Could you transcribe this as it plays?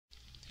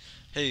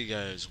Hey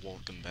guys,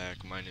 welcome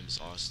back. My name is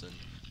Austin.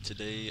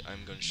 Today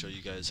I'm going to show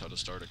you guys how to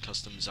start a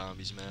custom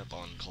zombies map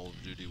on Call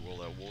of Duty World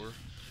at War,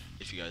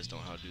 if you guys don't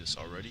know how to do this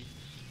already.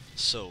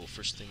 So,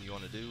 first thing you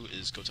want to do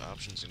is go to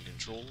Options and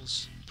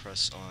Controls,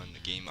 press on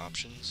Game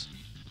Options,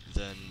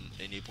 then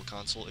Enable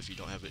Console if you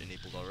don't have it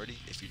enabled already.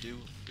 If you do,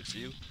 good for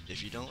you.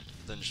 If you don't,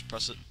 then just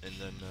press it and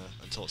then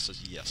until it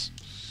says yes.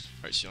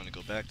 Alright, so you want to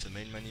go back to the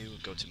main menu,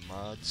 go to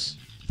Mods,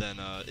 then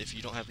if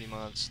you don't have any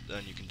mods,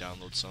 then you can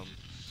download some.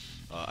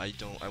 I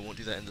won't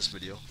do that in this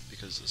video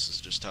because this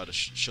is just how to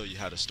show you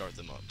how to start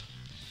them up.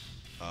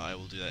 I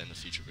will do that in a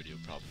future video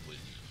probably.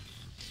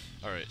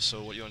 Alright,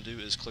 so what you want to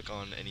do is click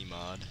on any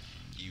mod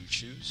you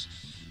choose.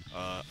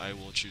 I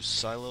will choose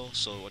Silo,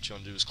 so what you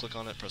want to do is click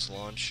on it, press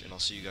launch, and I'll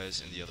see you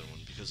guys in the other one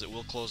because it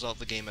will close out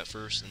the game at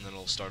first and then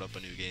it'll start up a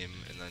new game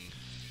and then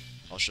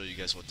I'll show you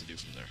guys what to do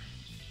from there.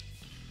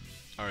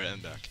 Alright,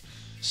 I'm back.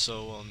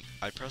 So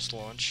I pressed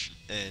launch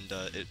and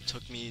it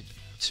took me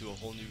to a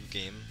whole new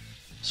game.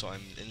 So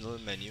I'm in the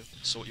menu.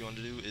 So what you want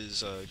to do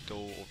is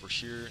go over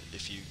here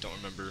if you don't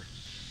remember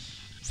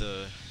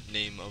the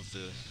name of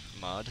the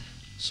mod.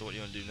 So what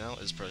you want to do now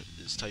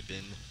is type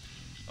in.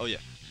 Oh yeah,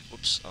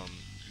 whoops.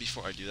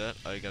 Before I do that,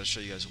 I gotta show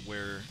you guys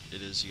where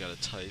it is you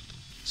gotta type.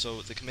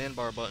 So the command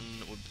bar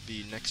button would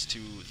be next to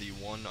the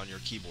 1 on your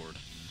keyboard.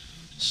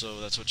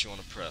 So that's what you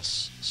want to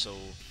press. So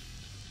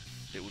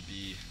it would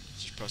be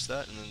just press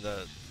that, and then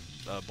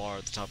the bar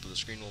at the top of the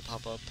screen will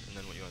pop up, and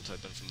then what you want to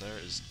type in from there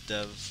is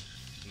dev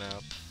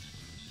map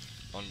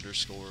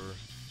underscore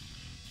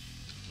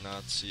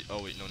Nazi.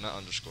 Oh wait, no, not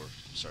underscore.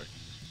 Sorry,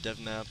 dev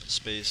map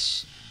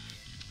space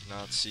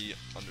Nazi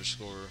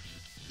underscore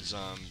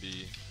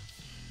zombie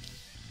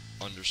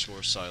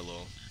underscore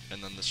silo,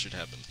 and then this should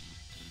happen.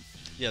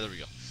 Yeah, there we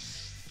go.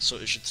 So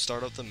it should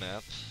start up the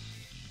map,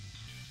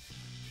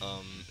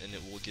 and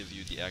it will give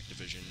you the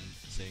Activision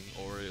thing,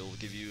 or it will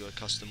give you a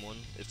custom one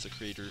if the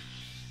creator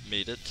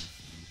made it.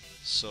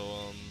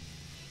 So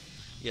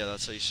yeah,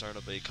 that's how you start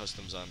up a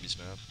custom zombies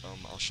map.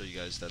 I'll show you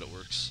guys that it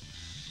works.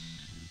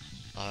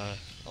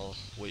 I'll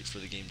wait for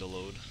the game to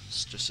load,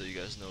 just so you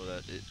guys know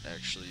that it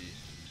actually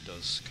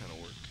does kind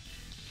of work,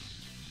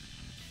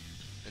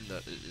 and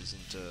that it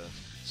isn't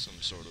some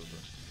sort of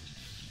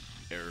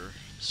error,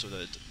 so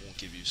that it won't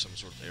give you some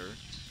sort of error.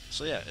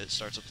 So yeah, it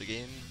starts up the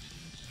game.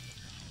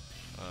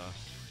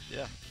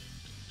 Yeah.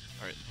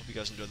 Alright, hope you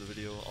guys enjoyed the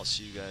video. I'll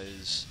see you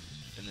guys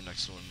in the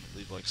next one.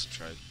 Leave a like,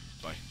 subscribe.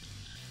 Bye.